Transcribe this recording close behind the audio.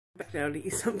back now to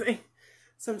eat something.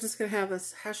 So I'm just going to have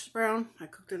this hash brown I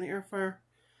cooked in the air fryer.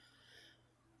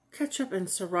 Ketchup and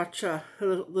sriracha, a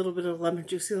little bit of lemon,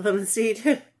 juicy lemon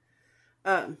seed.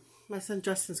 My son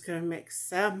Justin's going to make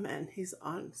salmon. He's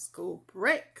on school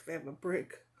break. They have a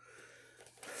break.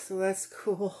 So that's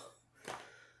cool.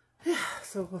 Yeah,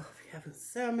 so we'll be having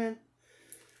salmon.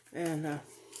 And I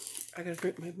got to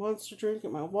drink my monster drink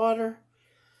and my water.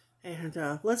 And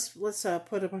let's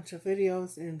put a bunch of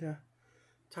videos and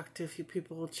talk to a few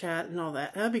people, chat and all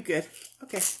that. That'll be good.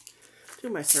 Okay. Do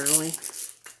my sirloin.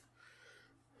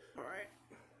 All right.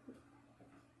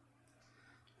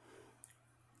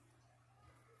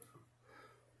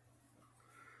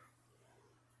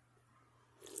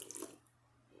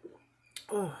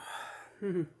 Oh.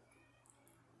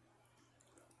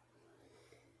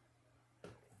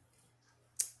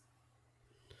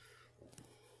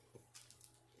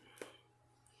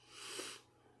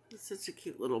 It's such a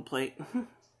cute little plate. So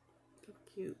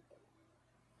cute.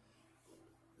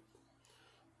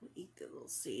 I'll eat the little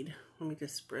seed. Let me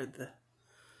just spread the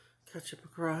ketchup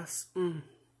across. I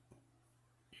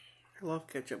love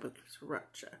ketchup with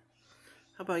sriracha.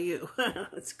 How about you?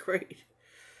 That's great.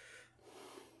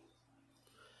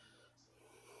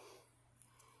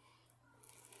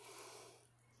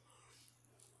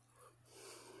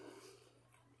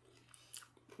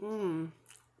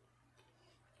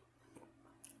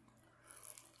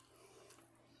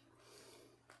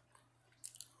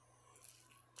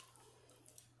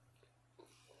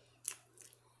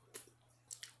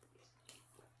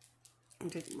 I'm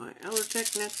taking my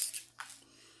Allertech next.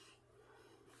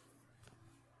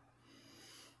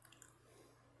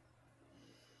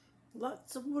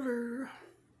 Lots of water.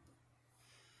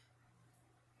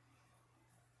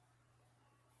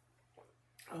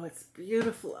 Oh, it's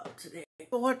beautiful out today.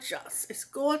 Gorgeous. It's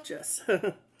gorgeous.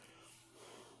 I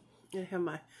have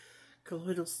my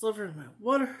colloidal silver and my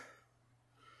water.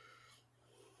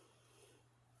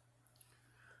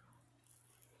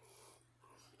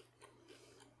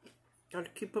 Got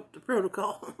to keep up the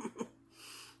protocol.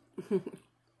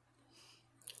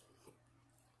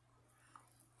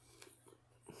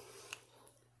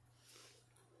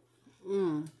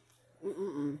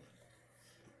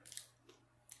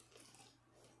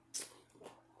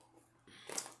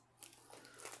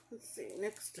 Let's see,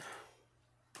 next.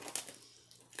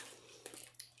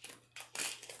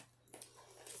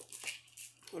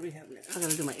 What do we have next? I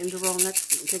gotta do my ender roll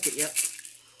next. Didn't take it yet.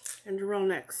 Ender roll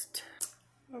next.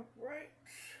 All right.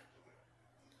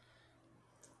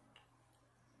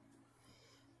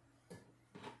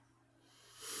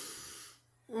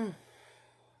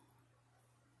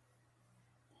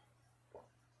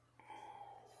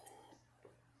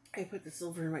 I put the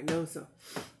silver in my nose, so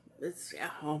it's, yeah,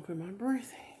 I'll open my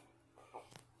breathing.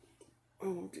 I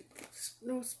won't do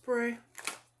nose spray.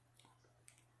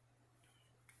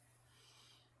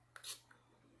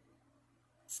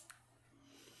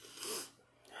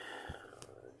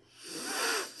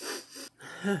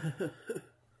 I'm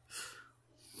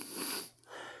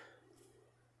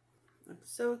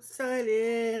so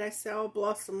excited. I saw a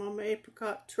blossom on my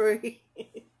apricot tree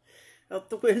out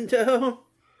the window.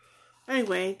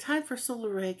 Anyway, time for Solar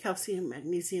Ray, calcium,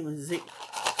 magnesium, and zinc.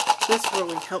 This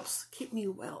really helps keep me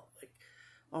well. Like,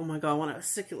 oh my God, when I was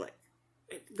sick,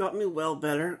 it got me well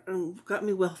better. Got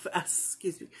me well fast,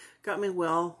 excuse me. Got me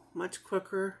well much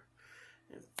quicker.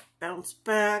 And bounced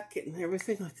back and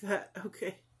everything like that.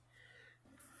 Okay.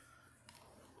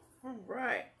 All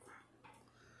right.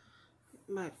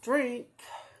 My drink.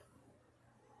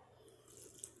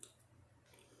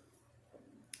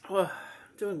 Oh,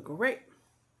 doing great.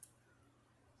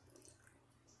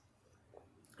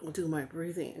 I'll do my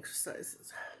breathing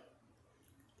exercises.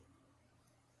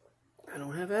 I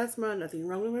don't have asthma, nothing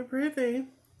wrong with my breathing.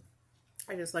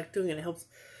 I just like doing it. It helps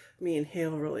me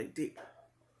inhale really deep.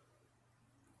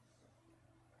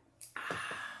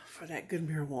 For that good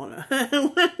marijuana.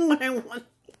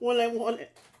 when I want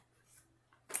it.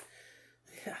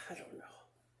 Yeah, I don't know.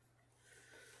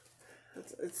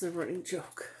 It's a running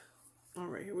joke. All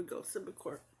right, here we go. Sip a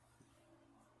quart.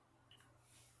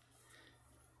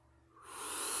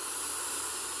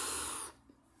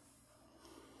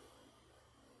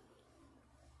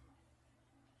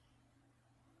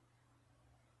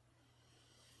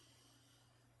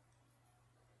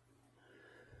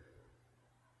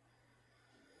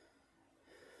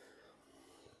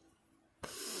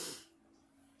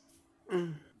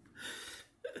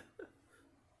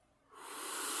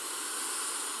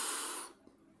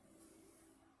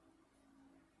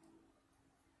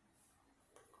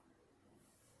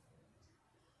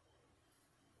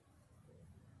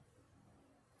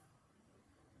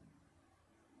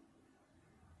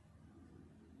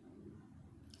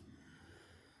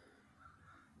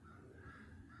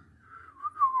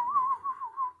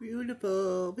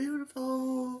 Beautiful,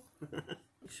 beautiful.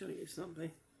 I'll show you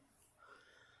something.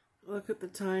 Look at the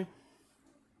time.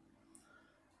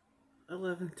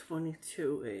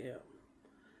 11:22 a.m.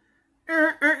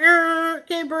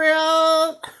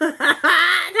 Gabriel! It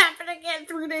happened again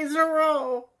 3 days in a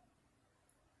row.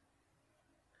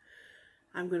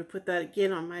 I'm going to put that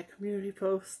again on my community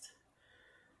post.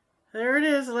 There it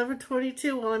is,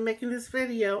 11:22 while I'm making this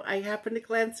video. I happened to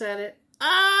glance at it.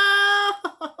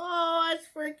 Oh, that's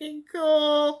freaking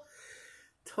cool.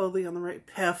 Totally on the right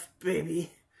path,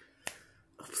 baby.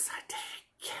 Oops, I did it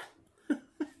again.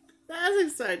 That's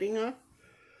exciting, huh?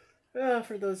 Oh,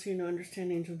 for those of you who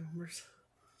understand angel numbers.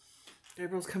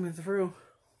 Gabriel's coming through.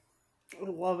 I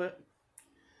love it.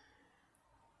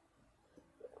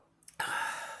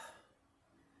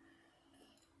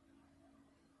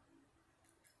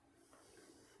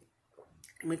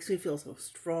 It makes me feel so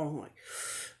strong, like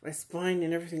my spine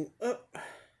and everything up.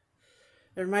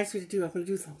 It reminds me I'm going to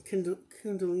do some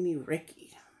Kundalini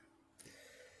Reiki.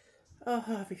 Oh,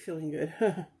 I'll be feeling good.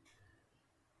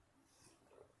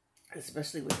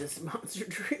 Especially with this monster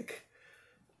drink.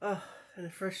 Oh, and the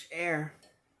fresh air.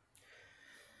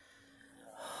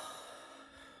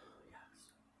 Yes.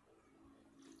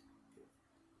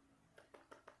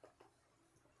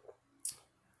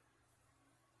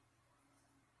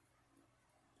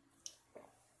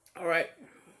 All right,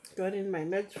 go ahead and my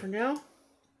meds for now.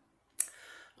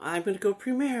 I'm going to go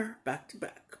premiere back to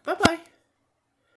back. Bye-bye.